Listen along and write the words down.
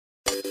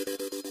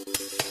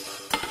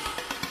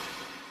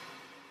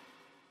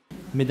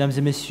Mesdames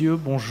et messieurs,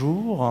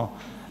 bonjour.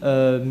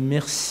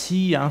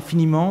 Merci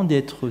infiniment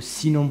d'être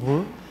si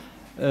nombreux.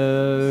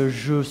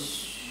 Nous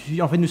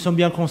sommes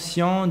bien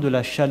conscients de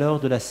la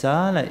chaleur de la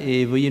salle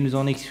et veuillez nous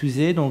en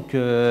excuser. Donc,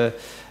 nous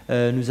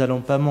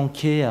n'allons pas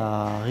manquer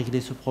à régler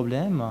ce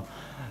problème.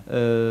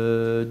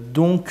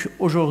 Donc,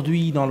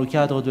 aujourd'hui, dans le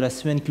cadre de la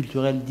semaine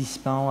culturelle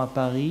d'Ispahan à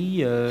Paris,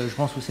 je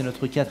pense que c'est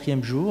notre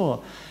 4e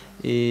jour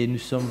et nous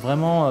sommes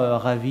vraiment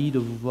ravis de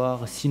vous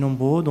voir si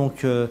nombreux.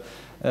 Donc,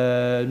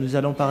 nous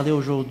allons parler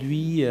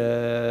aujourd'hui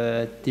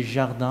des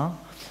jardins.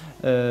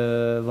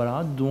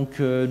 Voilà, donc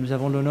nous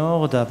avons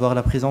l'honneur d'avoir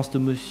la présence de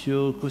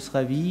Monsieur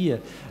Khosravi.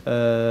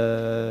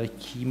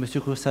 Monsieur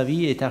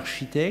Khosravi est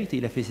architecte.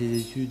 Il a fait ses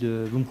études,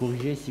 vous me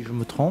corrigez si je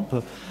me trompe.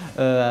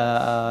 Il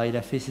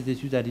a fait ses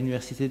études à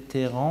l'université de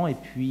Téhéran et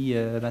puis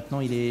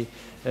maintenant il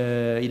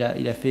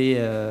a fait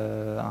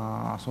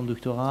son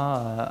doctorat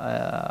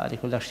à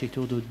l'école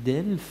d'architecture de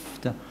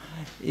Delft.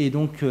 Et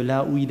donc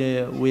là où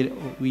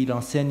il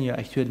enseigne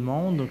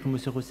actuellement, donc M.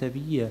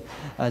 Khosravi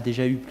a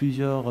déjà eu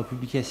plusieurs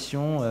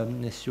publications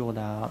sur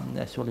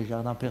les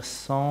jardins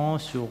persans,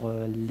 sur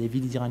les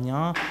villes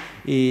iraniennes,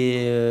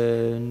 et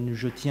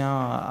je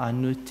tiens à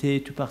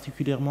noter tout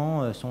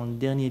particulièrement son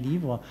dernier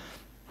livre,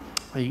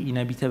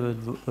 Inhabitable,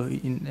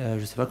 je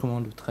ne sais pas comment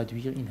le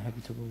traduire,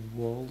 Inhabitable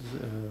Walls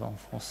en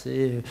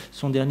français,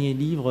 son dernier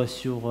livre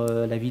sur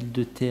la ville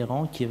de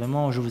Téhéran, qui est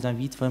vraiment, je vous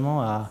invite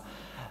vraiment à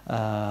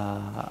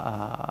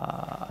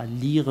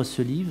lire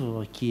ce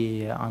livre,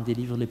 qui est un des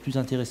livres les plus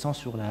intéressants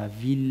sur la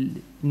ville,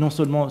 non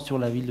seulement sur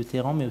la ville de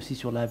Téhéran, mais aussi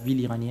sur la ville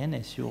iranienne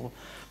et sur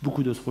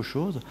beaucoup d'autres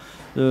choses.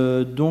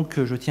 Donc,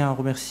 je tiens à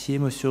remercier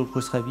M.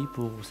 Khosravi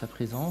pour sa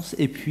présence.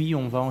 Et puis,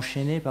 on va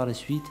enchaîner par la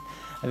suite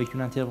avec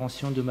une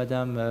intervention de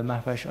Mme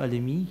Mahfash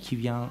Alemi, qui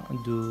vient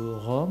de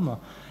Rome.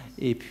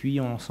 Et puis,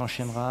 on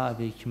s'enchaînera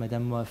avec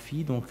Mme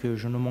Moafi. Donc,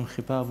 je ne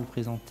manquerai pas à vous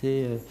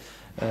présenter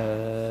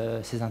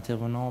ces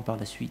intervenants par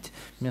la suite.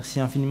 Merci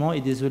infiniment et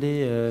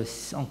désolé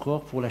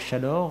encore pour la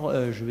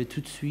chaleur. Je vais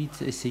tout de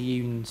suite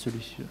essayer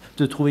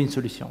de trouver une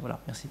solution. Voilà,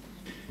 merci.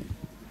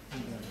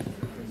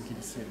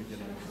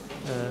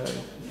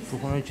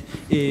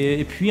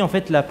 Et puis en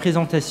fait la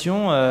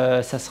présentation,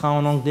 ça sera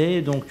en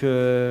anglais, donc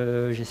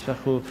j'espère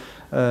que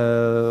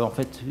en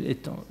fait,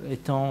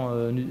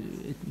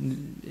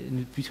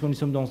 puisque nous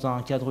sommes dans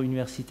un cadre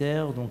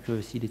universitaire, donc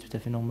s'il est tout à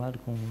fait normal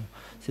que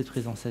cette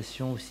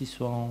présentation aussi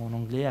soit en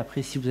anglais.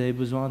 Après, si vous avez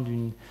besoin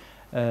d'une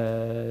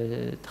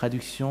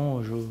traduction,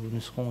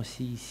 nous serons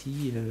aussi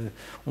ici.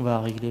 On va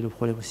régler le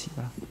problème aussi.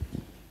 Voilà.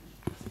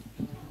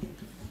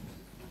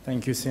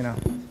 Thank you, Sina.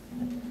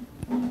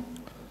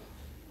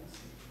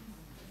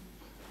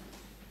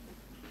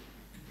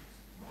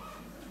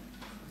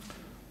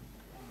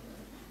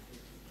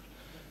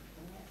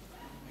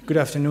 Good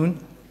afternoon.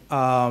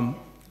 I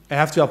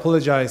have to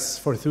apologize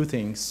for two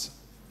things.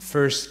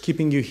 First,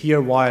 keeping you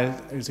here while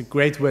there's a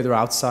great weather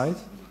outside.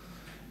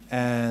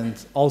 And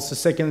also,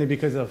 secondly,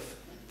 because of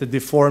the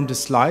deformed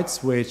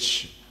slides,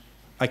 which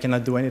I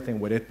cannot do anything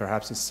with it.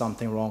 Perhaps there's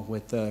something wrong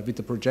with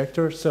the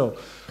projector. So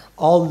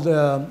all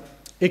the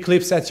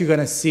eclipses that you're going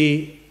to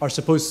see are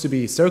supposed to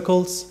be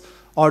circles,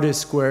 or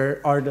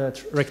the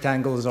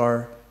rectangles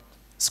are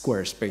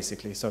squares,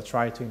 basically. So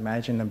try to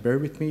imagine and bear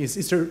with me.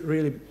 It's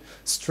really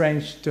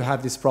strange to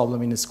have this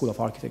problem in the School of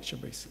Architecture,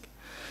 basically.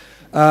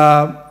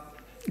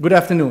 Good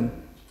afternoon.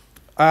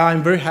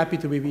 I'm very happy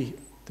to be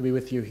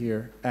with you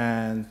here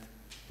and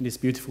in this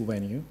beautiful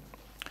venue.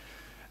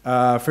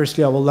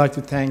 Firstly, I would like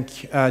to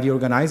thank the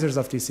organizers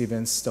of these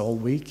events the whole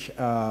week,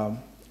 and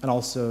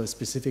also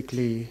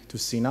specifically to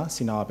Sina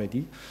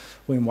Abedi,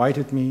 who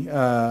invited me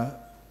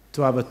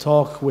to have a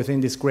talk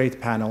within these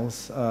great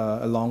panels,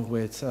 along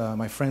with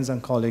my friends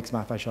and colleagues,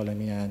 Mahfash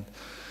Alemi and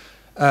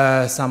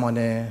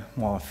Samane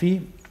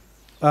Moafi.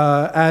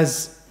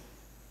 As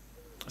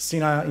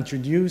Sina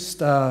introduced,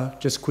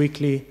 just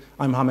quickly,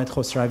 I'm Hamed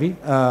Khosravi.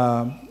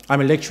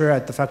 I'm a lecturer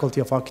at the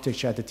Faculty of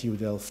Architecture at the TU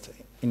Delft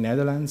in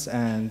Netherlands,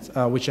 and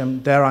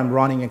I'm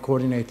running and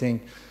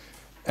coordinating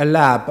a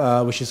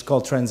lab which is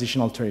called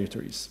Transitional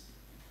Territories.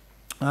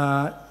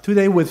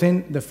 Today,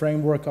 within the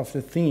framework of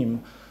the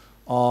theme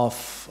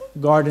of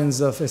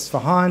Gardens of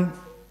Ispahan,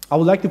 I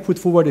would like to put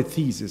forward a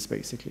thesis,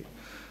 basically.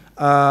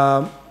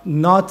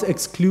 Not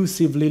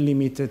exclusively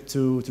limited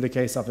to the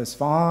case of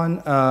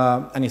Ispahan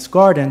and its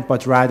garden,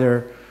 but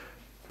rather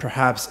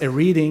perhaps a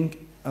reading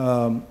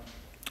of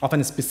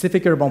a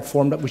specific urban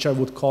form, which I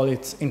would call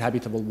it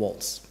inhabitable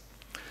walls.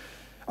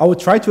 I would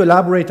try to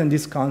elaborate on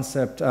this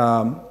concept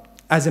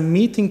as a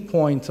meeting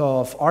point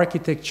of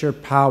architecture,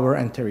 power,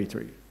 and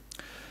territory,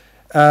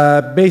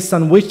 based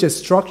on which the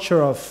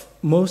structure of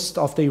most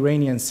of the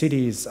Iranian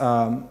cities,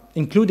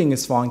 including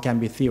Isfahan, can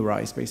be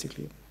theorized,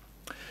 basically.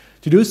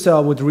 To do so, I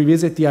would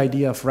revisit the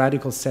idea of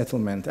radical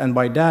settlement, and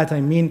by that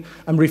I mean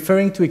I'm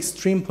referring to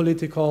extreme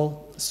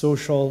political,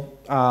 social,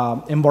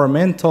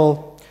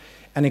 environmental,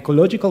 and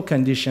ecological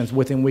conditions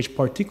within which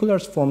particular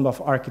forms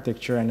of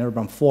architecture and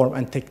urban form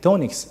and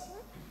tectonics,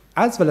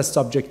 as well as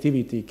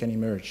subjectivity, can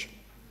emerge.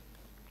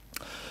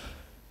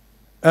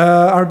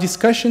 Our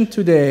discussion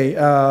today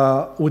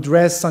would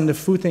rest on the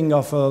footing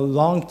of a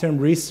long-term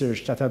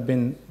research that have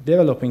been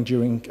developing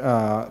during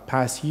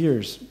past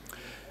years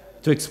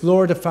to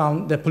explore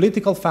the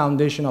political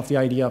foundation of the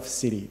idea of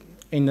city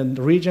in a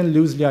region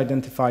loosely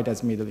identified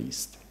as Middle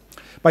East.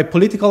 By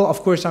political,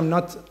 of course, I'm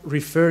not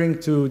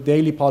referring to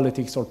daily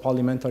politics or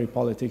parliamentary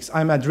politics.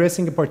 I'm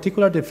addressing a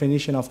particular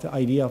definition of the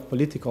idea of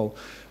political,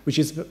 which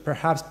is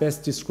perhaps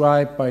best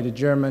described by the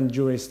German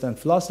jurist and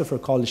philosopher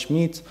Carl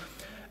Schmitt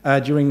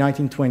during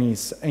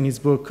 1920s in his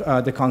book,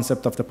 The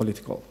Concept of the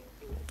Political.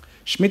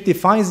 Schmitt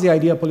defines the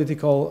idea of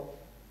political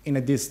in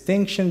a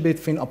distinction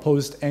between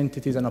opposed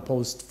entities and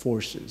opposed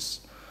forces,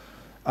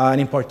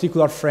 and in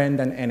particular, friend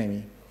and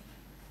enemy.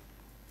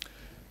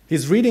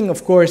 His reading,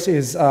 of course,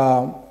 is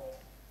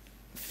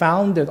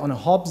founded on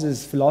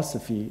Hobbes's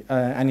philosophy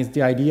and is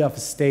the idea of a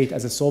state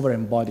as a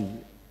sovereign body,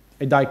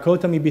 a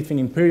dichotomy between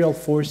imperial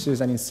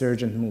forces and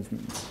insurgent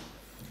movements.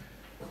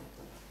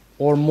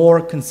 Or more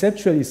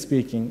conceptually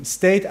speaking,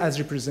 state as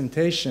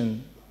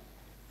representation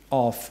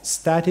of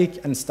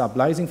static and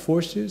stabilizing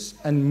forces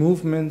and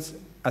movements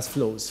as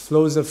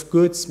flows of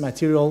goods,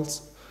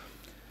 materials,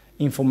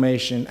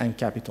 information, and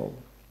capital.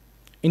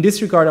 In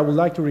this regard, I would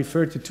like to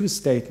refer to two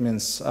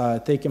statements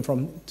taken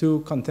from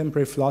two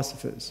contemporary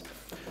philosophers.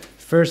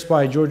 First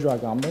by Giorgio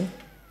Agamben.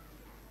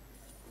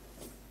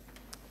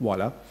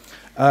 Voila.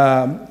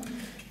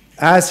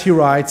 As he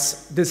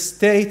writes, the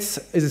state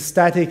is a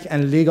static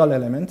and legal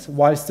element,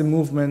 whilst the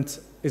movement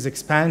is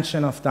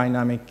expansion of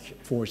dynamic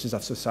forces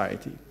of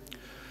society.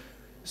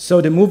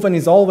 So the movement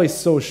is always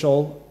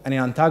social and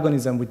in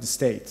antagonism with the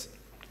state.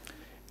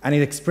 And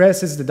it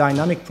expresses the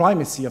dynamic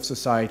primacy of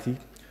society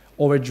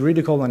over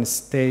juridical and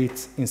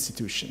state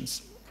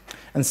institutions.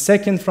 And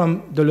second,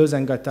 from Deleuze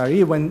and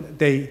Guattari, when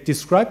they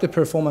describe the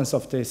performance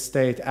of the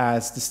state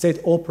as the state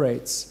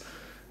operates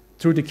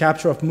through the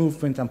capture of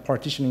movement and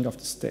partitioning of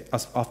the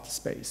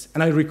space.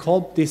 And I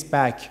recall this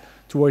back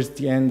towards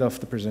the end of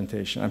the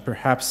presentation, and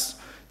perhaps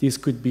this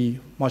could be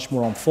much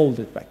more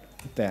unfolded back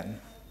then.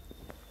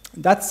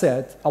 That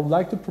said, I would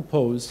like to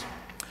propose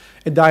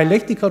a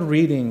dialectical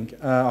reading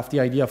of the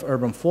idea of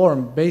urban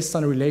form based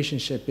on a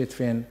relationship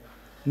between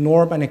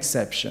norm and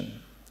exception,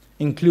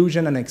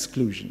 inclusion and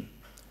exclusion,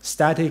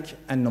 static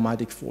and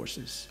nomadic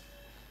forces.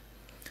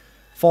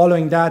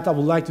 Following that, I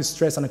would like to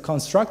stress on a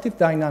constructive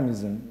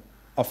dynamism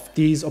of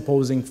these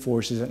opposing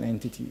forces and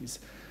entities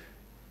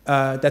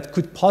that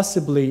could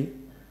possibly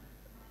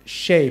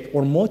shape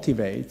or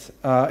motivate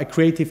a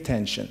creative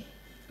tension.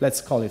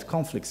 Let's call it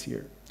conflicts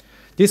here.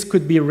 This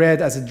could be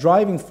read as a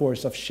driving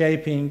force of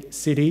shaping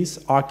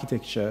cities,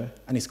 architecture,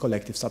 and its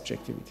collective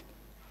subjectivity.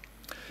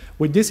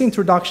 With this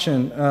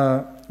introduction,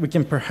 we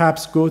can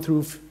perhaps go through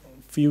a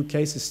few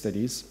case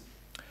studies.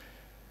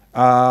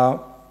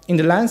 In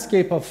the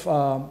landscape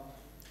of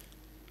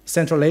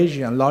Central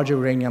Asia and larger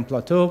Iranian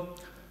plateau,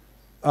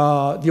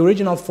 the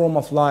original form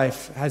of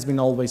life has been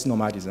always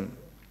nomadism,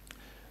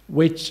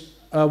 which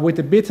with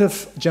a bit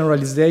of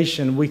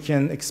generalization, we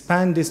can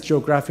expand this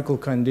geographical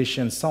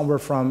condition somewhere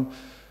from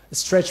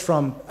stretch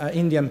from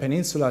Indian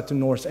Peninsula to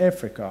North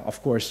Africa.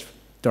 Of course,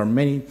 there are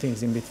many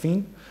things in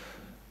between.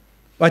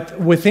 But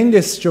within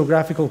this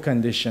geographical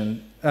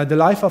condition, the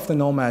life of the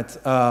nomad,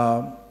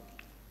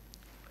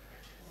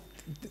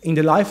 in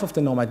the life of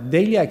the nomad,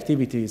 daily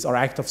activities are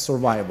acts of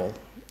survival.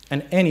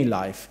 And any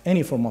life,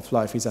 any form of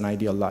life is an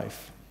ideal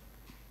life.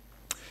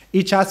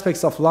 Each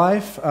aspect of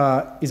life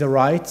is a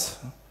right,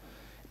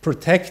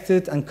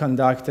 protected and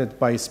conducted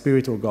by a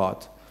spirit or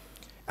God.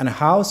 And a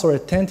house or a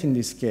tent in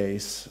this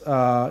case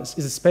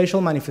is a special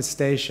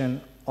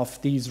manifestation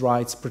of these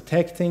rights,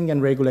 protecting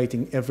and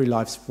regulating every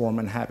life's form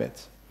and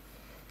habit.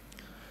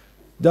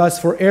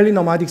 Thus, for early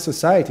nomadic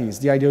societies,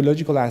 the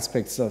ideological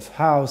aspects of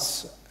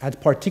house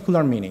had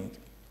particular meaning.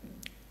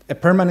 A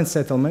permanent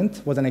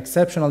settlement was an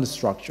exceptional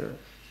structure,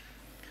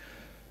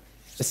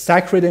 a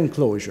sacred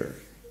enclosure,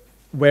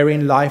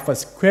 wherein life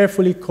was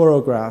carefully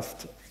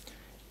choreographed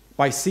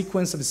by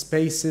sequence of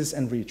spaces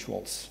and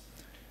rituals.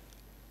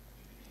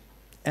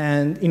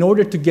 And in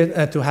order to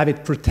get to have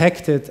it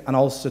protected and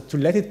also to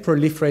let it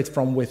proliferate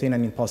from within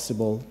an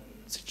impossible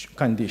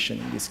condition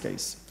in this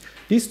case.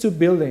 These two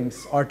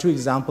buildings are two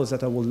examples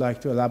that I would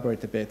like to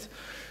elaborate a bit.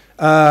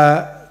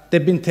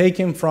 They've been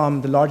taken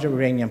from the larger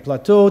Iranian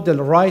plateau.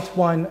 The right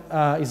one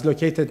is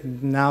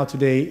located now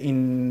today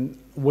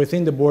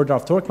within the border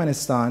of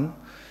Turkmenistan.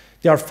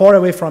 They are far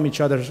away from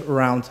each other,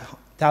 around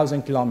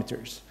 1,000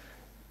 kilometers.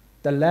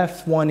 The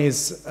left one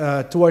is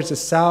towards the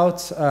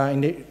south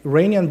in the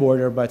Iranian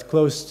border, but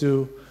close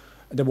to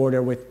the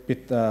border with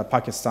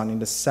Pakistan in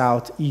the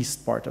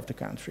southeast part of the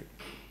country.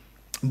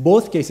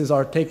 Both cases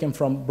are taken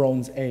from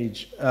Bronze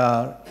Age,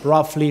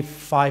 roughly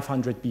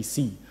 500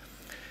 BC.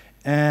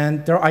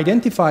 And they're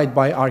identified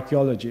by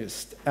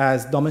archaeologists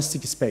as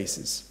domestic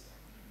spaces.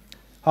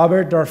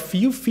 However, there are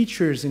few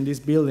features in these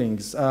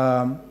buildings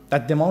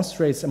that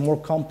demonstrates a more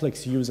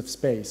complex use of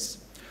space.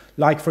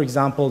 Like, for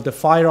example, the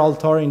fire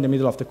altar in the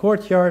middle of the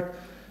courtyard,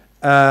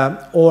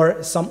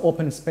 or some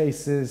open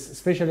spaces,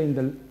 especially in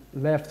the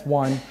left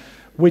one,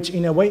 which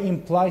in a way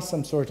implies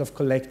some sort of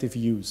collective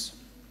use.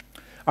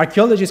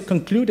 Archaeologists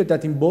concluded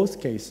that in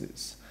both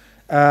cases,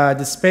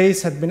 the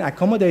space had been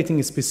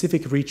accommodating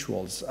specific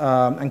rituals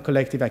and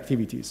collective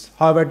activities.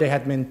 However, they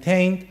had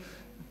maintained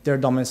their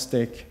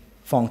domestic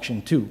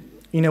function too.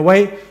 In a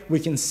way, we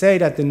can say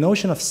that the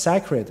notion of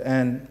sacred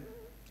and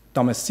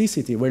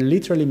domesticity were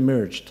literally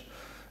merged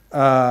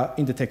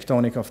in the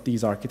tectonic of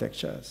these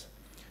architectures.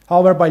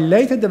 However, by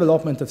later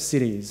development of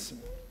cities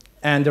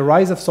and the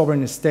rise of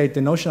sovereign state,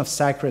 the notion of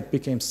sacred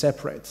became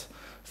separate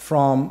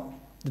from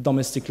the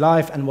domestic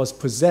life and was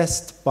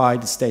possessed by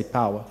the state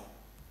power.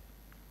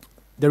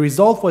 The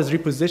result was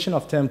reposition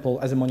of temple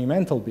as a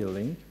monumental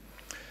building,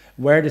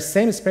 where the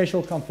same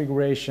spatial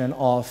configuration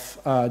of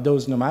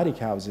those nomadic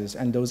houses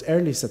and those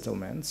early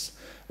settlements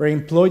were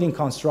employed in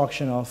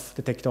construction of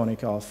the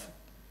tectonic of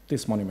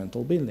this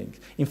monumental building.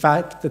 In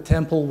fact, the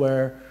temple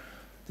were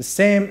the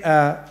same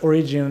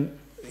origin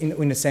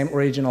in the same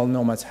original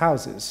nomads'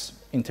 houses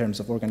in terms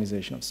of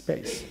organization of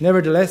space.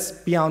 Nevertheless,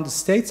 beyond the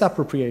state's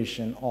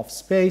appropriation of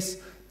space,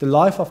 the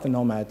life of the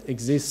nomad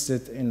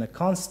existed in a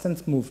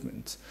constant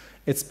movement.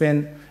 It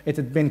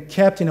had been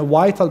kept in a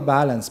vital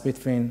balance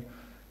between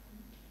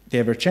the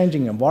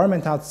ever-changing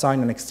environment outside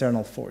and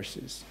external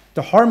forces.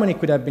 The harmony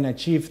could have been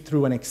achieved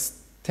through an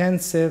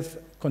extensive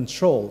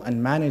control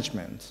and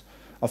management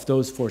of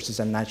those forces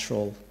and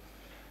natural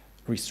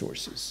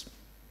resources.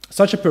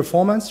 Such a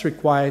performance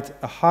required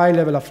a high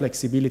level of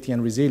flexibility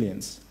and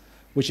resilience,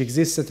 which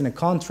existed in a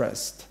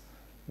contrast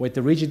with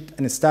the rigid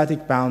and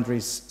static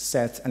boundaries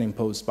set and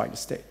imposed by the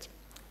state.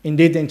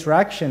 Indeed, the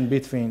interaction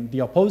between the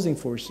opposing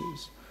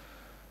forces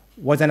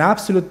was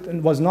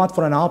not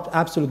for an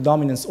absolute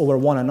dominance over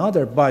one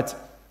another,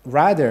 but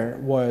rather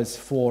was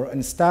for an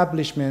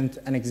establishment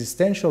and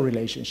existential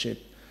relationship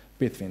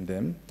between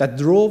them that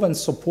drove and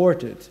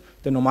supported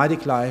the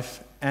nomadic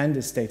life and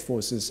the state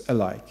forces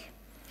alike.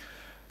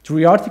 To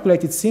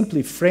re-articulate it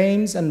simply,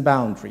 frames and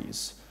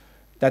boundaries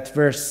that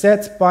were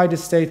set by the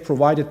state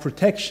provided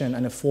protection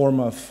and a form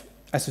of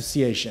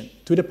association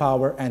to the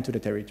power and to the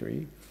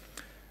territory,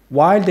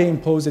 while they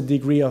impose a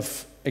degree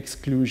of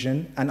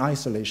exclusion and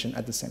isolation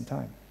at the same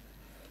time.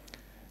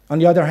 On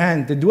the other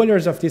hand, the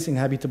dwellers of these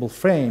inhabitable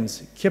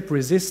frames kept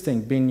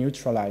resisting being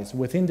neutralized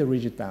within the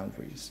rigid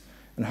boundaries,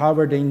 and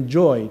however they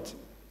enjoyed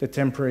the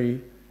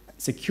temporary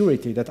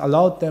security that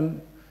allowed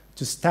them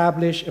to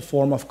establish a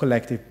form of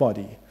collective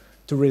body,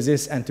 to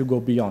resist and to go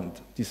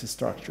beyond these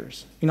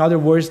structures. In other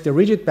words, the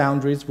rigid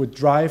boundaries would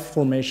drive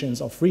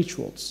formations of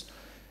rituals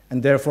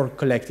and therefore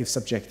collective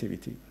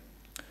subjectivity.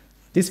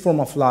 This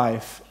form of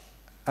life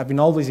have been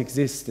always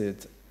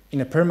existed in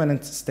a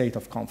permanent state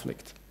of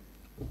conflict.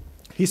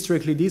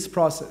 Historically, this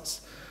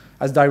process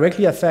has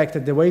directly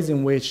affected the ways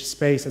in which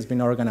space has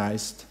been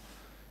organized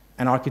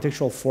and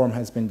architectural form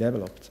has been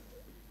developed.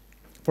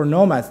 For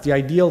nomads, the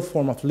ideal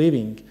form of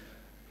living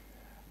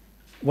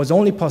was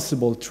only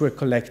possible through a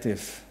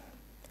collective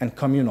and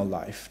communal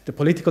life. The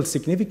political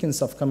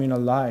significance of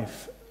communal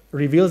life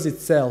reveals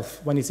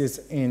itself when it is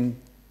in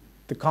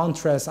the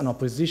contrast and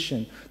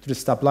opposition to the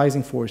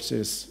stabilizing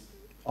forces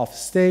of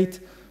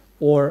state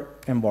or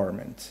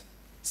environment.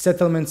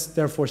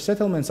 Therefore,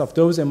 settlements of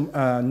those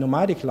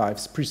nomadic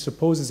lives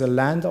presupposes a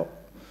land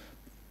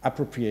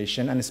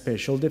appropriation and a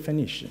spatial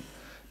definition,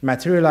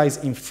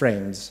 materialized in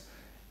frames,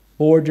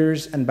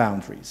 borders, and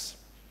boundaries,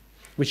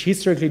 which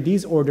historically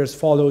these orders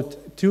followed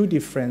two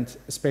different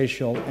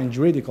spatial and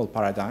juridical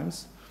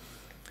paradigms.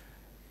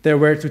 They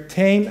were to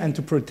tame and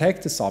to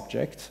protect the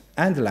subject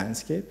and the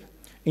landscape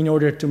in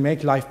order to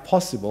make life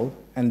possible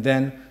and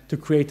then to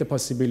create the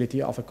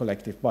possibility of a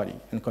collective body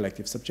and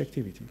collective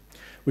subjectivity,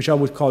 which I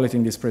would call it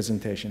in this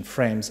presentation,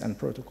 frames and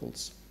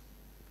protocols.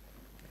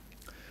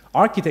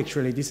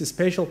 Architecturally, these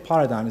spatial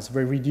paradigms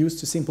were reduced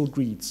to simple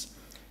grids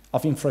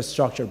of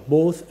infrastructure,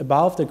 both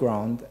above the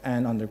ground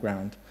and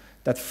underground,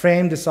 that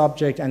framed the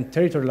subject and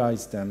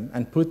territorialized them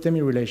and put them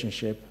in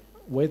relationship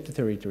with the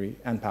territory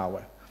and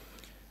power.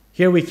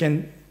 Here we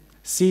can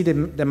see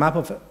the map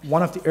of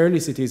one of the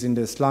early cities in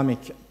the Islamic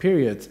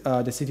period,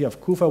 the city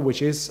of Kufa,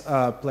 which is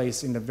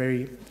placed in the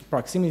very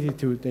proximity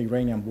to the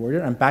Iranian border,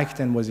 and back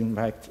then was in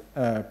fact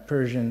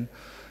Persian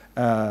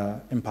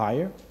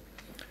Empire,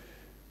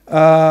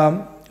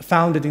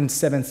 founded in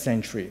 7th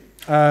century.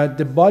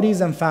 The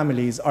bodies and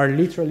families are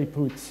literally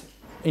put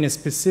in a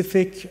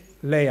specific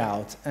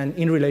layout and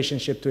in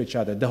relationship to each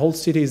other. The whole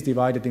city is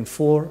divided in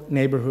 4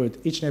 neighborhoods.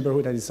 Each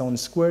neighborhood has its own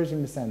squares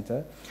in the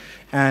center,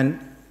 and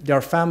there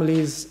are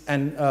families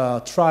and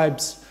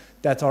tribes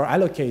that are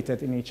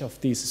allocated in each of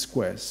these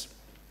squares,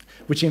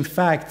 which in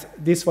fact,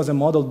 this was a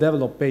model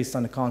developed based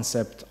on the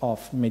concept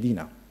of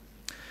Medina.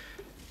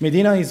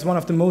 Medina is one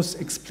of the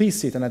most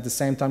explicit and at the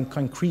same time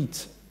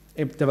concrete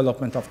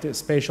development of the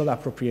spatial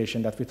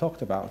appropriation that we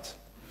talked about,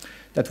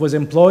 that was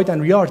employed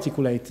and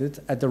rearticulated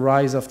at the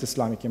rise of the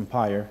Islamic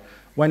Empire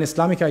when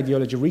Islamic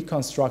ideology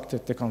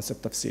reconstructed the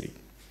concept of city.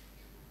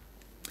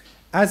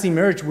 As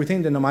emerged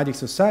within the nomadic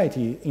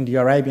society in the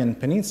Arabian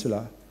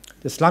Peninsula,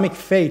 the Islamic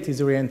faith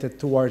is oriented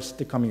towards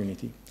the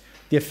community.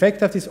 The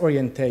effect of this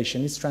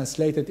orientation is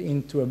translated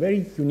into a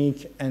very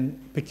unique and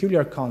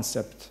peculiar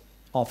concept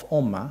of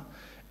Ummah,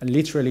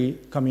 literally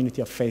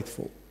community of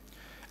faithful.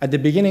 At the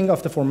beginning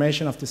of the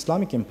formation of the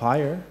Islamic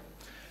Empire,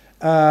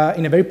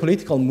 in a very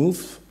political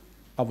move,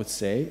 I would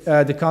say,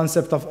 the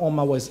concept of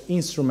Ummah was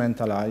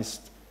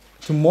instrumentalized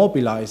to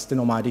mobilize the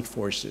nomadic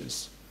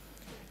forces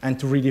and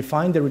to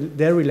redefine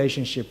their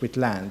relationship with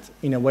land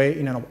in a way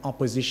in an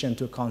opposition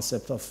to a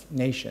concept of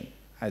nation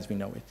as we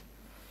know it.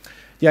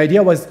 The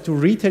idea was to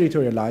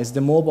re-territorialize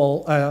the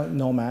mobile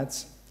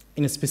nomads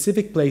in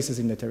specific places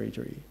in the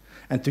territory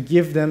and to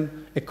give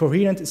them a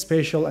coherent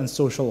spatial and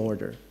social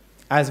order,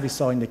 as we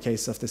saw in the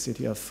case of the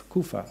city of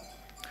Kufa.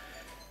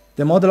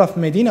 The model of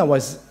Medina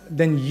was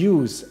then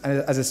used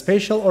as a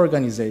spatial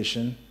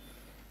organization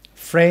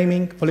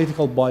framing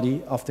political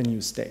body of the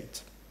new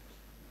state.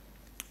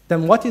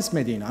 Then what is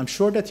Medina? I'm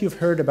sure that you've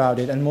heard about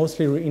it, and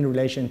mostly in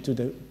relation to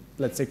the,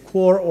 let's say,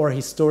 core or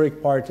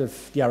historic part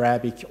of the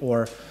Arabic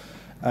or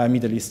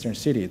Middle Eastern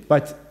city.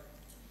 But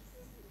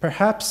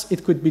perhaps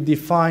it could be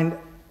defined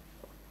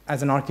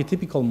as an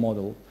archetypical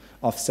model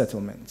of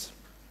settlement.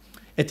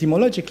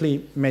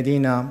 Etymologically,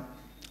 Medina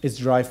is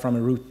derived from a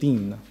root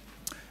din,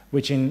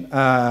 which in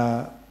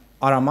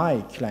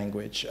Aramaic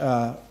language is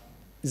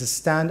a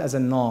stand as a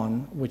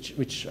noun, which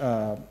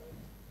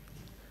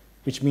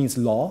means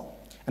law,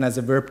 and as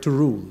a verb to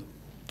rule.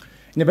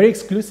 In a very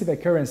exclusive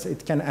occurrence,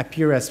 it can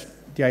appear as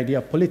the idea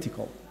of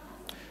political.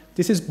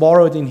 This is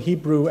borrowed in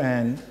Hebrew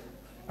and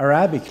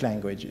Arabic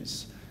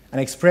languages and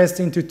expressed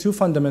into two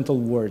fundamental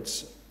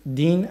words,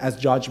 din as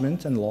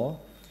judgment and law,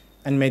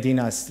 and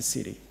Medina as the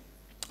city.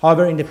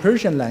 However, in the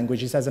Persian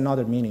language, it has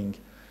another meaning,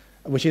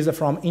 which is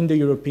from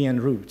Indo-European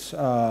roots.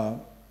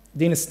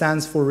 Din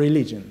stands for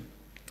religion.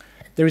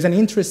 There is an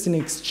interesting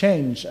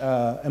exchange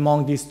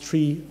among these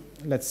three,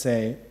 let's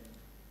say,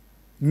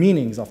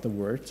 meanings of the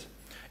word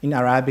in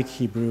Arabic,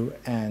 Hebrew,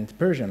 and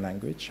Persian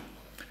language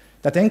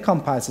that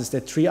encompasses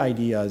the three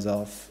ideas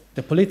of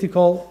the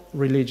political,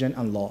 religion,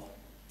 and law.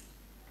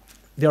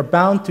 They are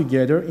bound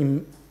together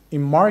in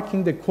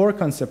marking the core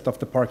concept of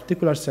the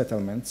particular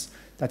settlements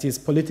that is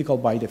political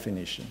by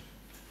definition.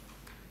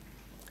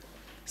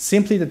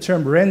 Simply, the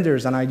term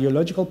renders an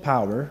ideological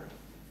power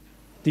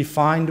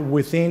defined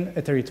within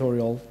a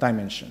territorial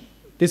dimension.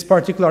 This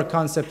particular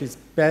concept is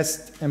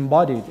best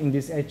embodied in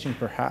this etching,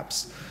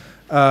 perhaps,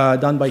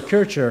 done by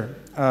Kircher,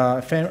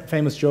 a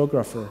famous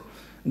geographer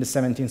in the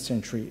 17th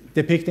century,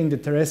 depicting the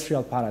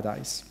terrestrial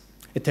paradise,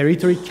 a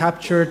territory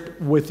captured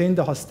within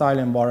the hostile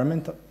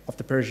environment of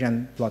the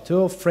Persian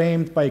plateau,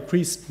 framed by a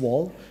creased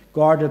wall,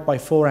 guarded by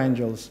 4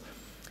 angels,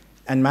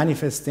 and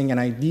manifesting an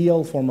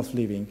ideal form of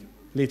living,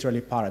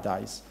 literally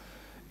paradise,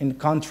 in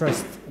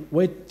contrast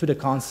to the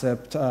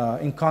concept,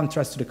 in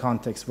contrast to the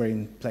context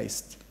wherein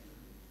placed.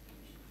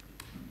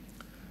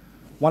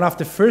 One of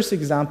the first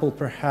examples,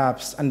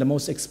 perhaps, and the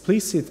most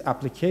explicit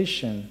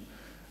application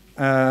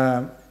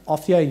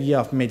of the idea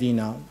of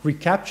Medina,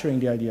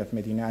 recapturing the idea of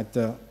Medina at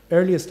the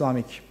early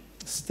Islamic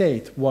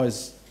state,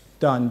 was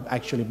done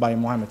actually by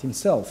Muhammad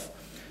himself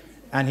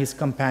and his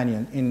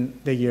companion in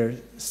the year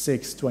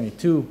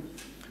 622,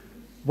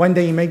 when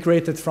they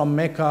immigrated from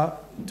Mecca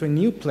to a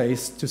new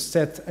place to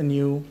set a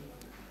new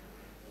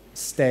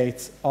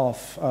state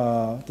of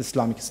the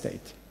Islamic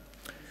state.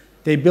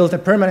 They built a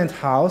permanent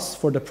house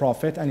for the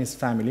Prophet and his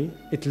family.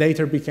 It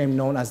later became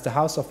known as the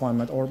House of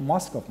Muhammad or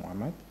Mosque of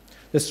Muhammad.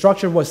 The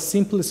structure was a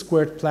simple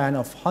squared plan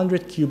of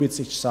 100 cubits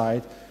each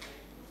side,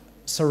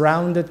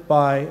 surrounded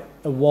by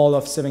a wall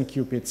of 7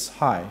 cubits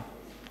high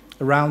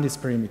around its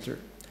perimeter.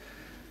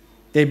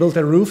 They built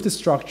a roofed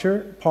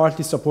structure,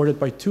 partly supported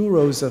by 2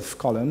 rows of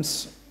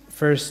columns,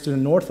 first to the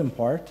northern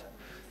part,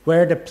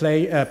 where the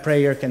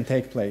prayer can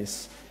take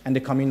place and the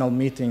communal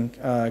meeting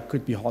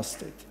could be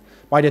hosted.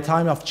 By the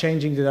time of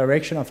changing the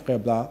direction of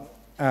Qibla,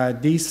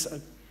 this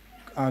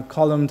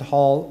columned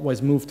hall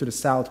was moved to the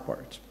south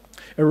part.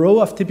 A row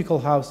of typical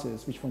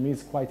houses, which for me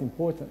is quite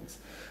important,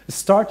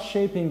 start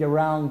shaping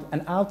around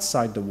and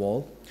outside the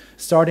wall,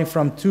 starting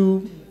from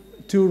two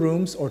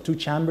rooms or 2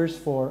 chambers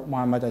for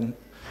Muhammad and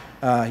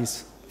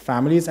his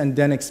families, and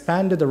then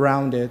expanded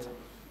around it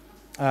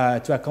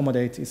to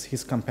accommodate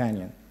his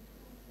companion.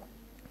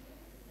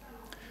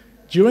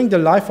 During the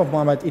life of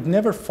Muhammad, it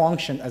never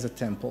functioned as a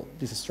temple,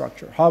 this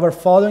structure. However,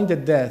 following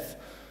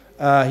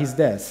his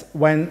death,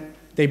 when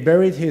they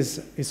buried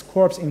his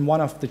corpse in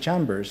one of the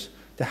chambers,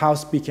 the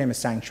house became a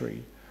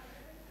sanctuary,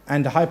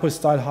 and the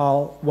hypostyle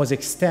hall was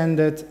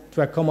extended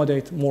to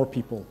accommodate more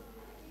people.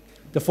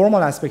 The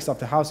formal aspects of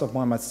the House of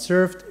Muhammad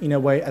served in a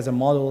way as a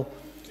model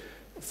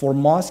for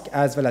mosques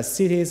as well as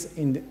cities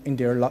in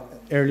the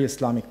early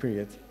Islamic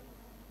period.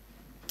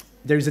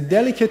 There is a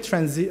delicate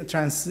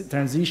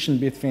transition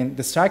between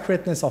the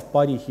sacredness of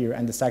body here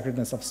and the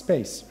sacredness of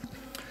space.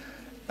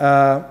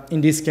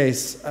 In this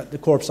case, the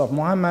corpse of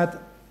Muhammad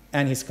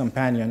and his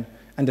companion,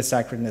 and the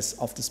sacredness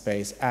of the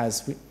space,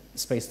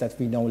 space that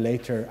we know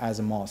later as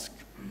a mosque.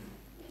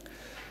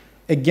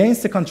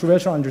 against the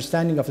controversial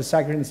understanding of the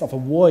sacredness of a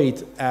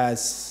void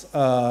as,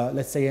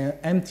 let's say, an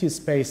empty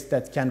space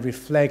that can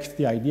reflect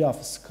the idea of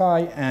a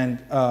sky and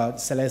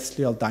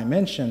celestial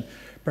dimension,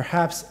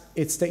 perhaps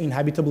it's the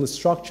inhabitable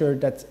structure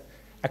that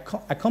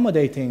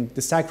accommodating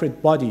the sacred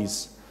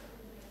bodies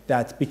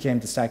that became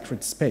the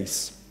sacred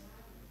space.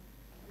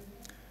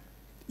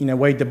 In a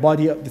way,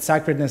 the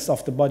sacredness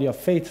of the body of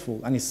faithful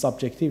and its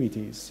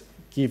subjectivities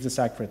give the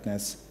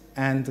sacredness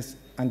and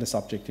the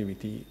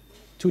subjectivity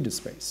to the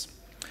space.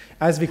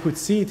 As we could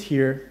see it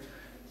here,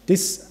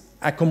 this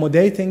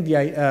accommodating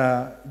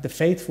the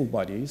faithful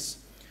bodies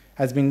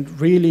has been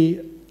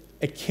really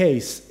a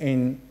case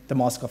in the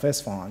Mosque of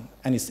Isfahan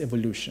and its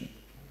evolution.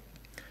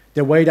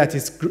 The way that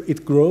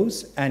it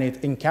grows and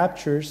it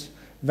encaptures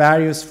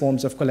various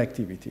forms of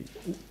collectivity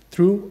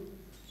through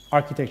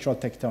architectural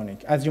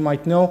tectonic. As you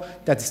might know,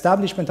 that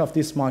establishment of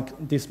this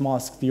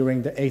mosque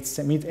during the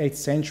mid-8th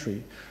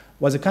century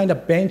was a kind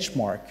of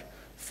benchmark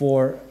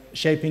for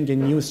shaping a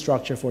new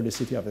structure for the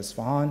city of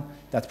Isfahan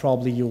that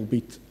probably you'll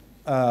be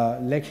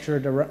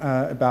lectured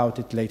about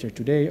it later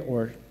today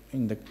or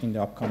in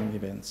the upcoming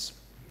events.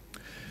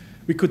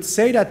 We could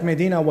say that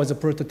Medina was a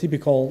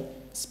prototypical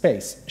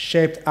space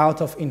shaped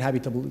out of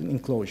inhabitable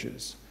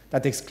enclosures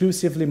that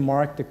exclusively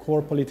marked the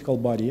core political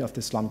body of the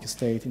Islamic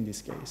State in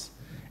this case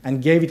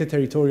and gave it a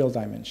territorial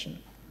dimension.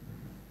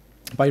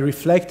 By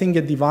reflecting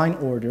a divine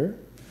order,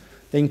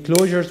 the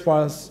enclosures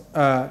was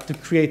to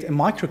create a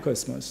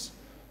microcosmos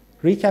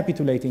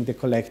recapitulating the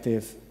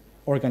collective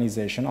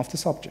organization of the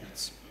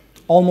subjects.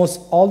 Almost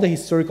all the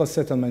historical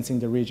settlements in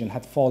the region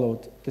had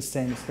followed the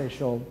same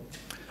spatial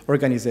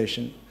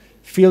organization.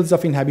 Fields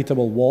of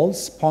inhabitable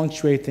walls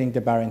punctuating the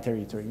barren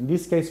territory. In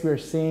this case, we are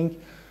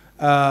seeing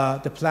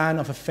the plan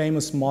of a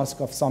famous mosque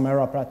of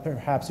Samarra.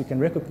 Perhaps you can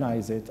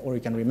recognize it or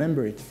you can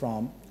remember it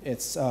from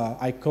its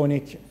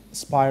iconic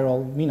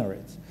spiral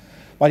minaret.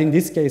 But in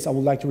this case, I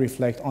would like to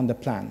reflect on the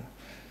plan.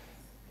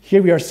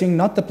 Here we are seeing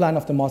not the plan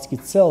of the mosque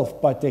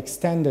itself, but the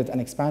extended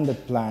and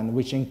expanded plan,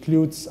 which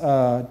includes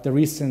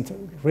the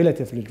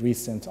relatively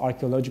recent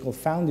archaeological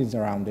findings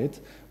around it,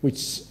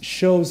 which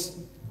shows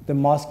the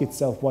mosque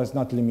itself was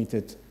not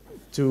limited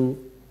to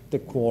the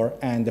core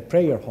and the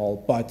prayer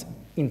hall, but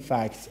in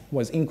fact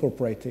was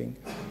incorporating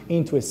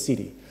into a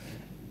city,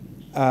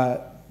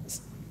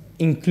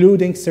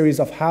 including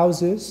series of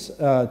houses,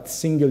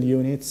 single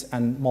units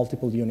and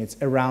multiple units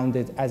around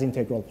it as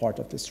integral part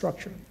of the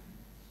structure.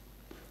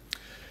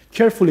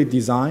 Carefully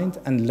designed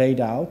and laid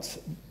out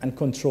and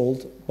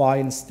controlled by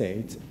a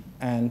state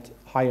and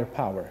higher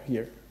power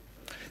here.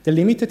 The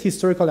limited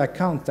historical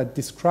account that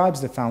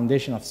describes the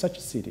foundation of such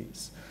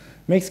cities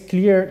makes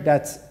clear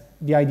that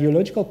the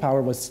ideological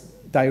power was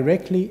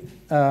directly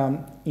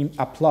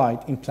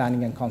applied in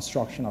planning and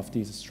construction of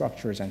these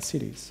structures and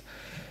cities.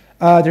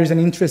 There is an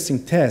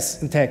interesting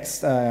text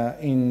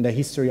in the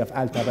history of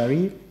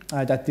Al-Tabari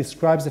that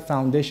describes the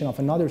foundation of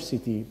another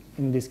city,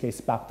 in this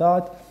case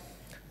Baghdad,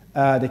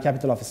 the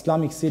capital of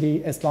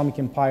Islamic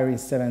Empire in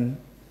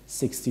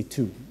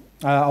 762.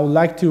 I would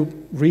like to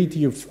read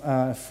you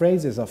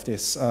phrases of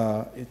this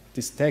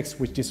text,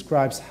 which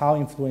describes how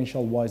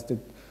influential was the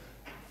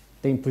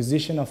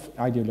imposition of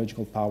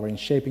ideological power in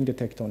shaping the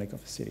tectonic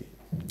of a city.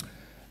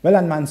 Well,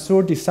 and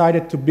Mansur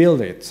decided to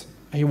build it.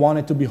 He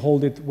wanted to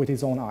behold it with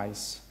his own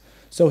eyes.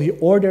 So he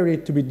ordered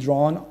it to be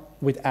drawn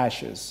with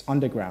ashes on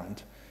the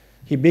ground.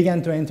 He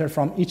began to enter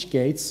from each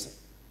gates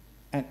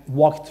and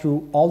walked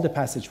through all the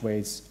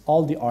passageways,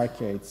 all the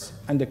arcades,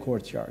 and the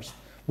courtyards,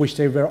 which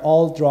they were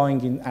all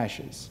drawing in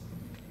ashes.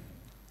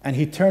 And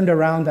he turned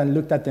around and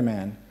looked at the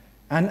man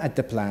and at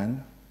the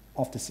plan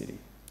of the city.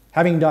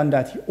 Having done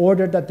that, he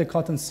ordered that the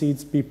cotton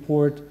seeds be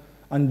poured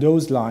on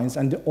those lines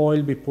and the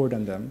oil be poured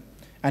on them.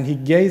 And he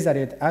gazed at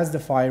it as the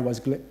fire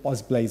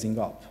was blazing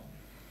up.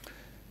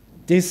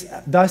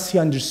 Thus he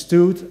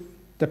understood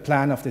the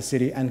plan of the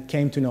city and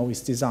came to know its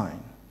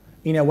design.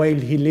 In a way,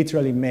 he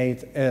literally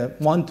made a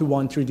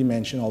one-to-one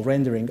three-dimensional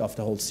rendering of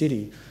the whole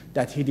city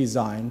that he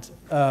designed,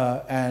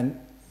 and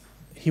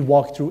he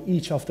walked through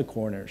each of the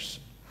corners.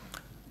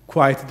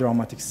 Quite a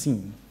dramatic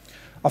scene.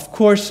 Of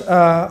course,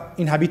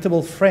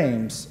 inhabitable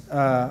frames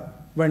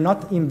were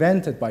not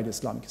invented by the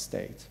Islamic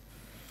State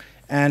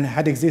and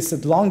had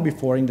existed long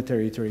before in the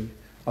territory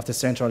of the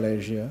Central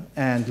Asia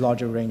and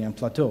larger Iranian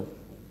plateau.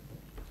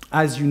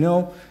 As you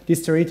know,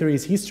 this territory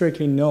is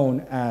historically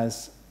known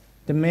as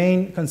the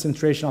main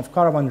concentration of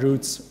caravan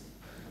routes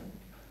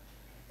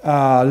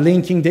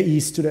linking the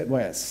east to the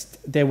west.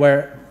 The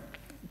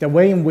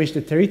way in which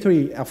the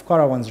territory of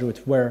caravans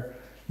route were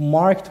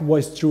marked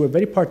was through a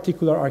very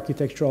particular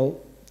architectural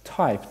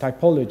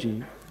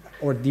typology,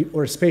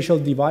 or spatial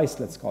device,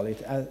 let's call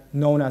it,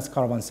 known as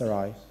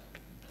caravanserai.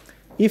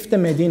 If the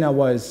Medina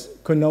was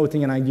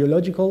connoting an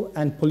ideological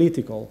and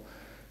political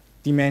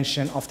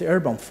dimension of the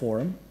urban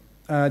form,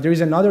 there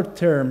is another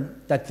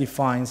term that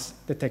defines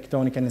the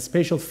tectonic and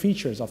spatial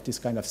features of this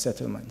kind of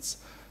settlements,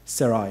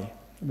 serai,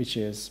 which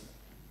is,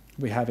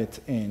 we have it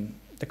in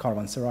the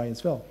caravanserai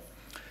as well.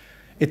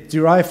 It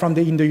derived from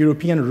the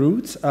Indo-European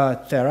root,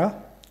 thera,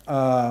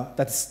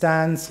 that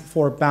stands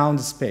for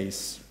bound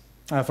space.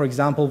 For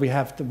example, we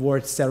have the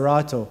word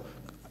serrato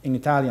in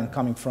Italian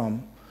coming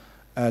from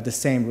the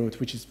same root,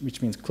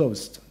 which means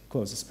closed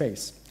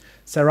space.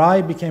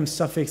 Sarai became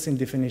suffix in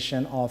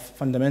definition of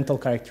fundamental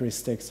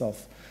characteristics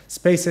of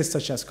spaces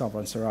such as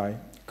Karvansaray.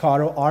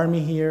 Karo, army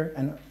here,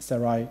 and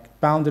Sarai,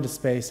 bounded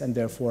space, and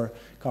therefore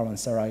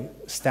Karvansaray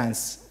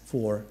stands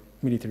for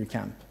military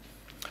camp.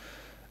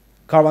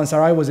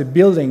 Karvansaray was a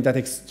building that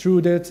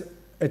extruded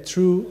a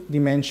true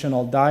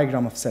dimensional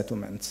diagram of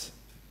settlements.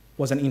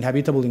 Was an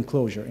inhabitable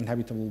enclosure,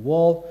 inhabitable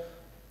wall,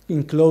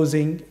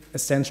 enclosing a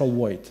central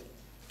void.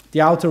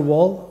 The outer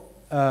wall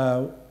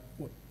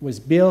was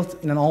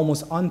built in an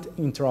almost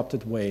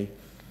uninterrupted way,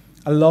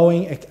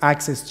 allowing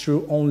access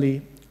through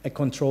only a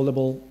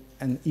controllable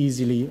and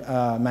easily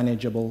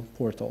manageable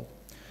portal.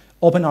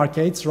 Open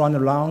arcades run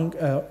along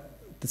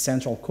the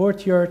central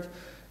courtyard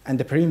and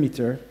the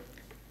perimeter,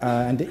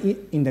 and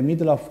in the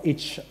middle of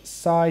each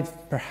side,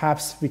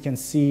 perhaps we can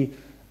see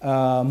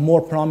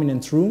more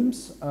prominent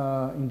rooms.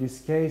 In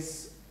this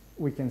case,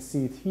 we can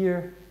see it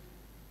here,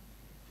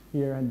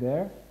 here and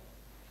there.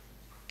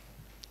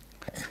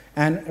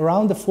 And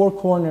around the four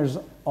corners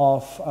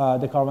of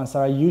the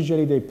Karvansaray,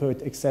 usually they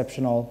put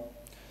exceptional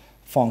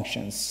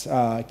functions.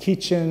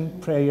 Kitchen,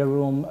 prayer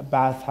room,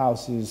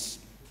 bathhouses,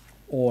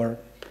 or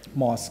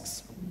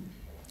mosques,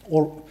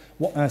 or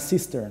a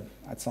cistern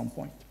at some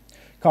point.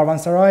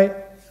 Karvansaray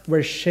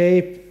were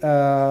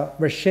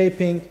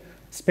shaping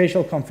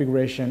spatial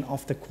configuration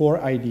of the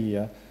core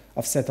idea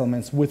of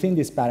settlements within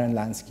this barren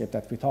landscape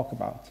that we talk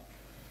about.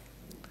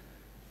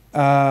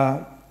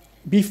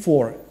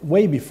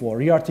 Way before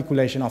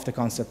rearticulation of the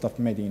concept of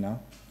Medina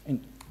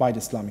by the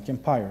Islamic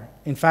Empire.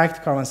 In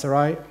fact,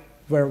 Karvansaray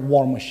were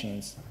war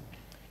machines,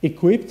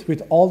 equipped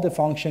with all the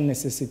functional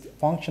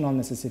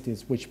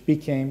necessities which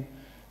became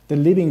the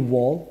living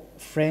wall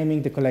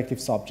framing the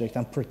collective subject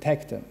and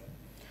protect them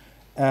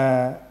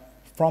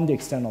from the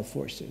external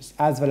forces,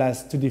 as well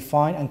as to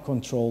define and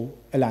control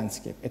a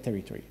landscape, a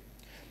territory.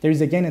 There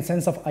is again a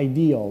sense of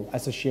ideal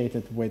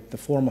associated with the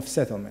form of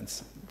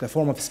settlements, the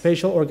form of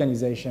spatial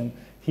organization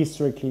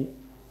historically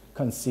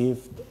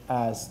conceived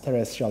as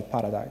terrestrial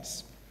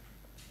paradise.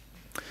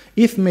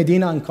 If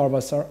Medina and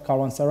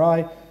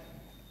Karvansaray,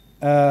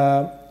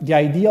 the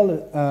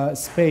ideal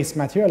space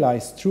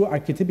materialized through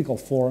archetypical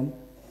form,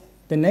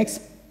 the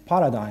next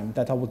paradigm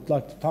that I would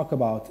like to talk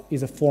about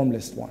is a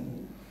formless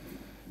one,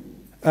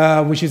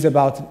 which is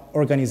about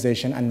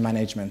organization and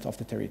management of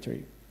the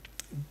territory.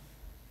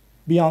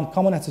 Beyond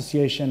common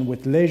association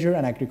with leisure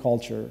and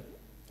agriculture,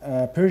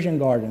 Persian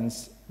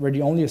gardens were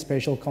the only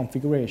spatial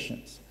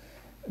configurations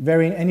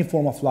wherein any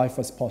form of life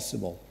was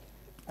possible.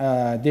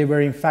 They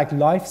were in fact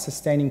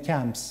life-sustaining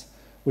camps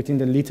within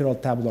the literal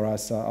tabula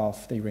rasa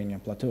of the Iranian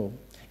plateau.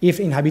 If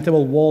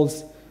inhabitable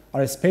walls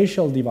are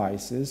spatial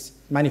devices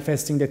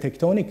manifesting the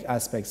tectonic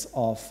aspects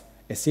of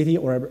a city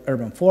or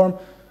urban form,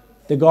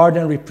 the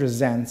garden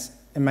represents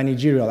a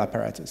managerial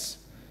apparatus,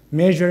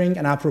 measuring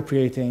and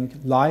appropriating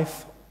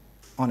life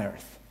on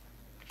earth.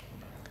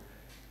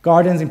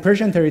 Gardens in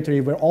Persian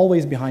territory were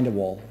always behind a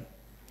wall.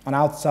 On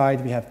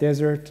outside, we have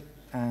desert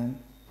and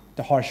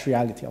the harsh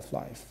reality of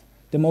life.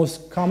 The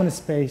most common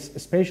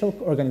spatial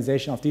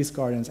organization of these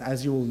gardens,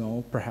 as you will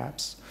know,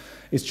 perhaps,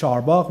 is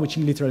charbagh, which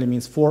literally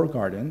means four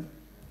garden.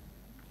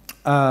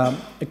 A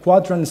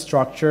quadrant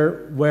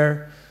structure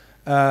where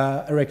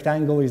a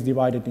rectangle is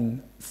divided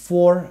in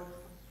four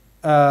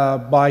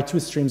by two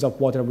streams of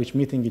water which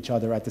meeting each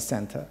other at the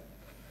center.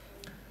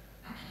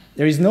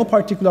 There is no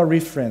particular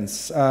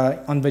reference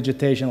on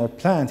vegetation or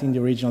plant in the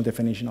original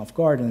definition of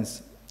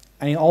gardens,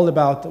 and it's all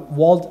about a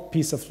walled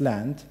piece of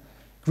land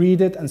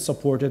graded and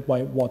supported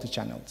by water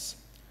channels.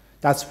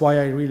 That's why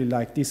I really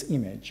like this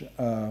image.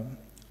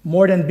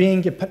 More than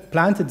being a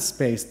planted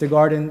space, the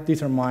garden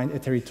determined a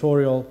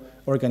territorial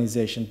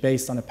organization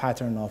based on a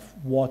pattern of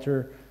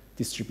water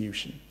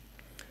distribution.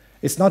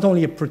 It's not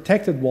only a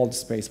protected walled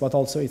space, but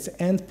also it's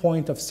an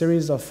endpoint of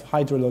series of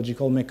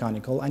hydrological,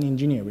 mechanical, and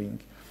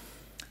engineering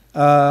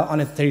on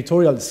a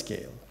territorial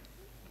scale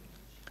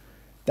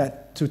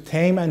that to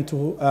tame and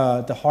to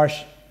the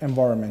harsh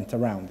environment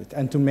around it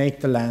and to make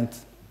the land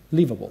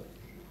livable.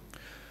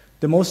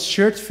 The most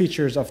shared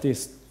features of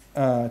this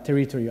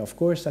territory, of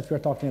course, that we're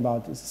talking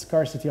about is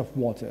scarcity of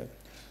water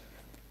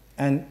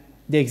and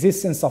the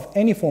existence of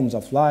any forms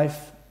of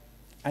life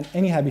and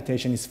any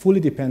habitation is fully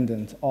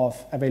dependent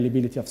of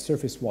availability of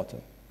surface water.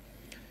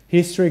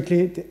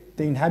 Historically,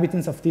 the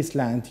inhabitants of this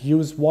land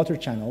use water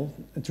channel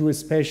through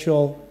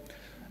spatial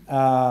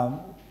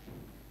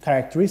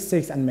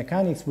characteristics and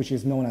mechanics, which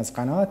is known as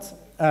qanat,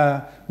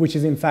 which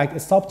is in fact a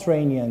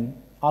subterranean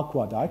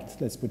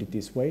aqueduct, let's put it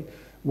this way,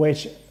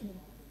 which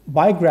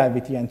by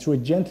gravity and through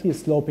gently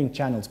sloping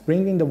channels,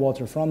 bringing the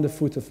water from the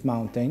foot of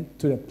mountain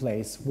to the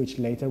place which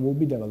later will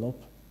be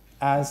developed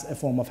as a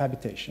form of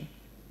habitation.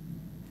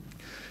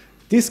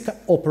 This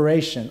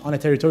operation on a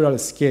territorial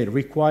scale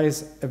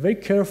requires a very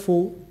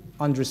careful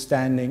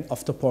understanding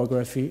of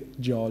topography,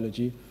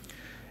 geology,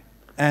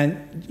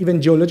 and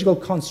even geological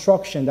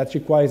construction that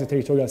requires a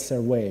territorial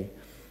survey.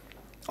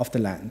 of the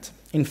land.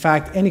 In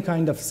fact, any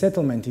kind of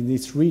settlement in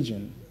this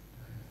region,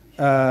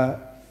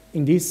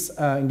 in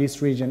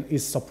this region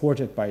is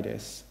supported by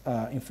this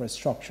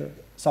infrastructure,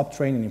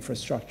 subterranean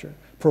infrastructure,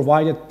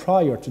 provided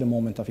prior to the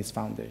moment of its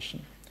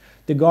foundation.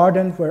 The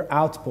gardens were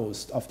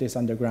outposts of this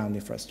underground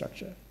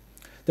infrastructure.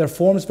 Their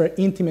forms were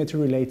intimately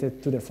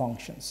related to their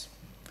functions.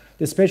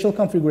 The spatial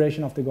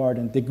configuration of the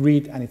garden, the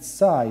grid and its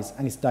size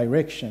and its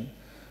direction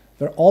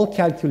were all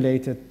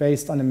calculated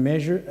based on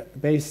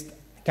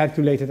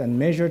calculated and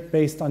measured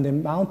based on the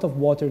amount of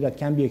water that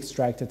can be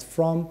extracted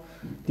from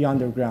the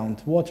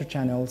underground water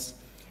channels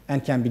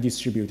and can be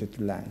distributed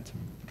to land.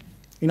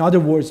 In other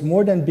words,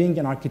 more than being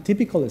an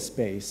archetypical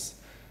space,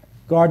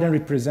 garden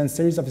represents a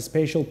series of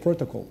spatial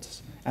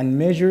protocols and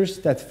measures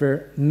that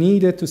were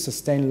needed to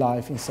sustain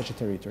life in such a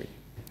territory.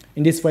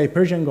 In this way,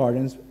 Persian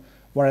gardens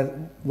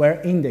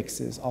were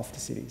indexes of the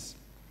cities.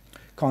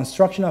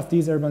 Construction of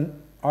these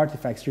urban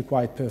artifacts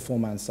required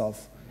performance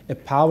of a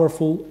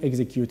powerful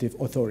executive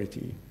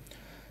authority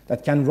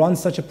that can run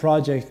such a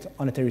project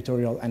on a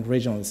territorial and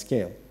regional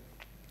scale.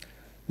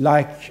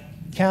 Like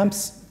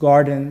camps,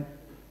 gardens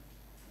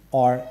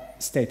are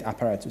state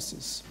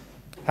apparatuses.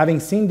 Having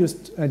seen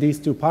these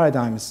two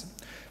paradigms,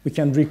 we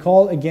can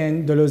recall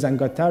again Deleuze and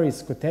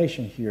Guattari's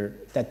quotation here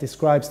that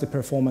describes the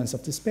performance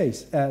of the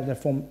space,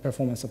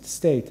 performance of the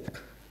state.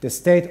 The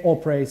state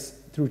operates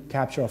through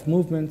capture of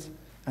movement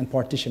and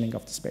partitioning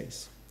of the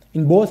space.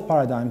 In both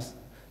paradigms,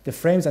 the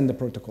frames and the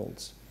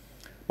protocols.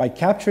 By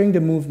capturing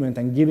the movement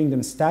and giving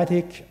them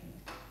static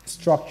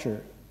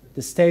structure,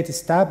 the state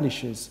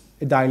establishes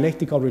a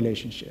dialectical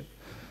relationship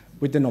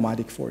with the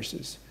nomadic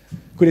forces.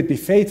 Could it be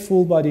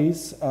faithful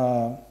bodies,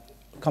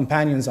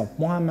 companions of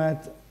Muhammad,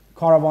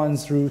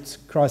 caravans, routes,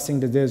 crossing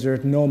the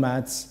desert,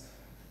 nomads,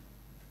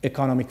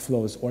 economic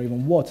flows, or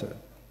even water?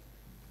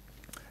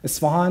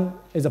 Isfahan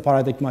is a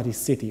paradigmatic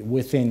city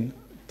within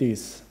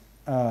this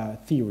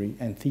theory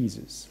and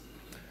thesis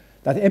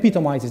that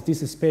epitomizes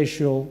this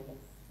spatial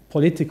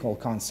political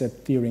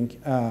concept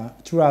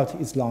throughout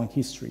its long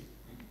history.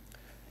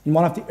 In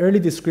one of the early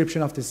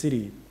descriptions of the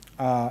city,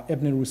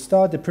 Ibn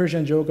Rusta, the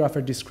Persian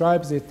geographer,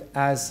 describes it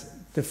as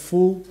the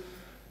full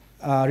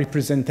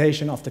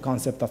representation of the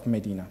concept of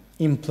Medina,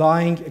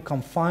 implying a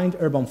confined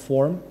urban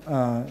form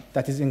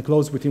that is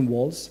enclosed within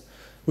walls,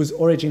 whose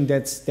origin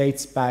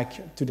dates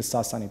back to the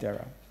Sassanid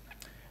era.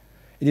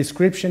 A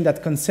description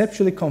that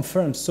conceptually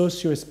confirms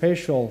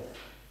socio-spatial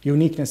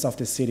uniqueness of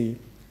the city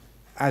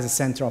as a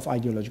center of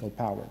ideological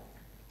power,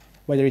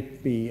 whether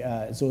it be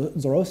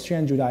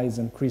Zoroastrian,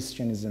 Judaism,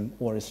 Christianism,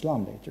 or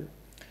Islam later.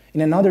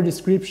 In another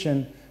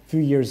description, a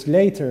few years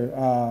later,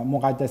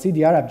 Muqaddasi,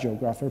 the Arab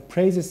geographer,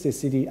 praises the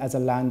city as a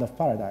land of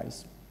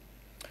paradise.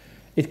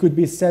 It could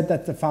be said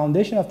that the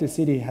foundation of the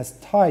city has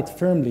tied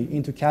firmly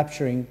into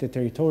capturing the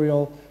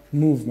territorial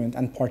movement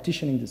and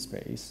partitioning the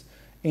space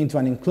into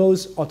an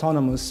enclosed,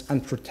 autonomous,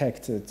 and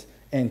protected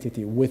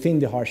entity within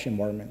the harsh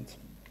environment.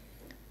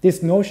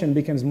 This notion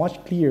becomes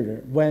much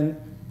clearer when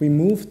we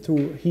move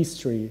through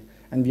history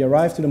and we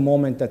arrive to the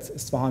moment that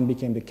Isfahan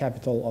became the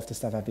capital of the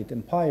Safavid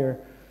Empire,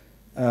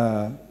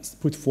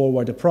 put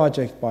forward a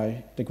project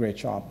by the great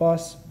Shah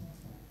Abbas,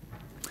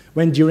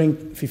 when during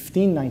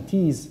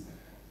 1590s,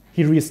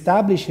 he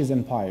reestablished his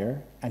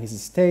empire and his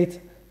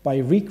state by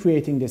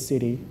recreating the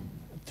city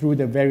through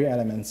the very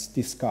elements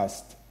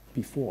discussed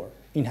before,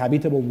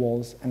 inhabitable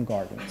walls and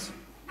gardens,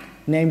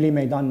 namely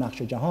Meydan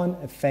Naqsh Jahan,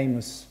 a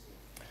famous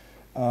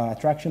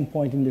attraction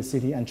point in the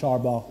city, and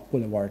Charbagh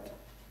Boulevard.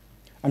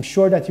 I'm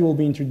sure that you will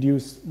be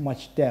introduced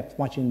much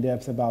in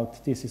depth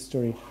about this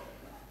history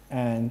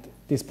and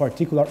these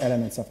particular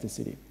elements of the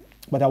city.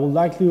 But I would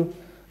like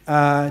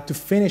to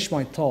finish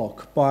my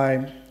talk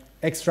by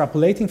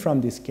extrapolating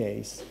from this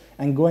case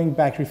and going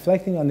back,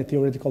 reflecting on the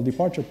theoretical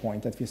departure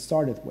point that we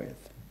started with.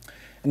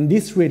 In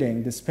this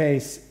reading, the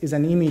space is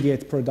an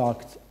immediate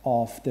product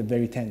of the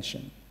very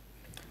tension.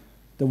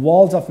 The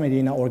walls of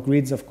Medina, or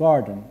grids of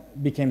garden,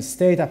 became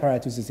state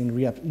apparatuses in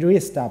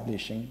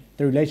re-establishing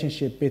the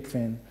relationship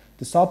between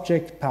the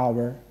subject,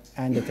 power,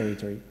 and the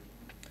territory.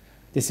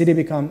 The city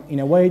became, in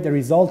a way, the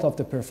result of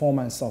the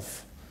performance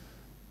of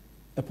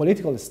a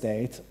political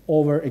state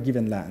over a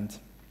given land,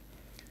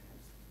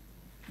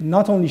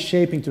 not only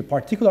shaping to a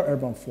particular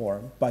urban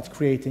form, but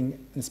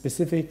creating a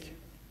specific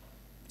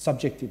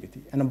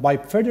subjectivity. And by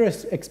further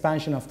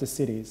expansion of the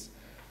cities,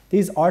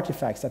 these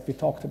artifacts that we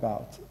talked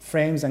about,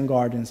 frames and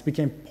gardens,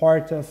 became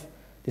part of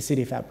the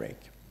city fabric.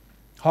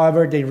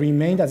 However, they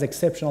remained as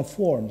exceptional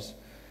forms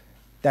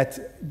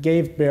that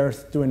gave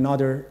birth to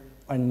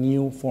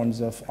new forms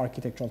of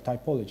architectural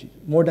typology.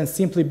 More than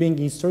simply being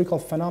historical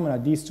phenomena,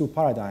 these two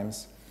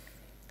paradigms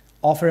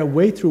offer a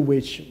way through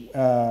which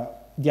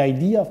the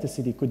idea of the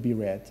city could be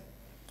read,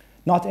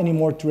 not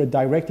anymore through a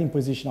direct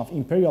imposition of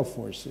imperial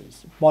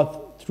forces,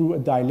 but through a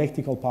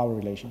dialectical power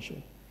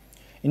relationship.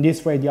 In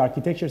this way, the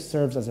architecture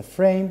serves as a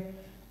frame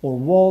or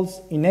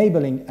walls,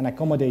 enabling and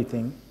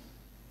accommodating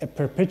a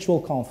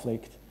perpetual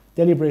conflict,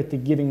 deliberately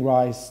giving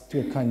rise to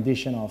a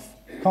condition of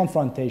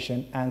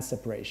confrontation and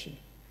separation.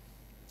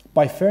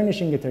 By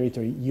furnishing a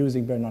territory,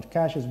 using Bernard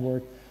Cash's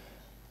word,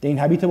 The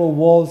inhabitable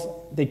walls,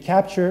 they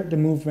capture the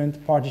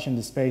movement, partition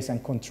the space,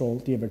 and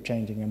control the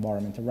ever-changing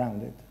environment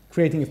around it,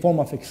 creating a form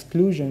of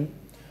exclusion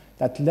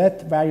that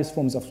let various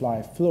forms of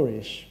life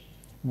flourish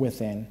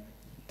within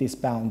these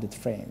bounded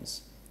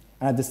frames.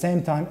 And at the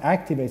same time,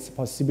 activates the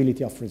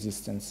possibility of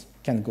resistance,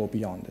 can go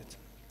beyond it.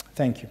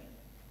 Thank you.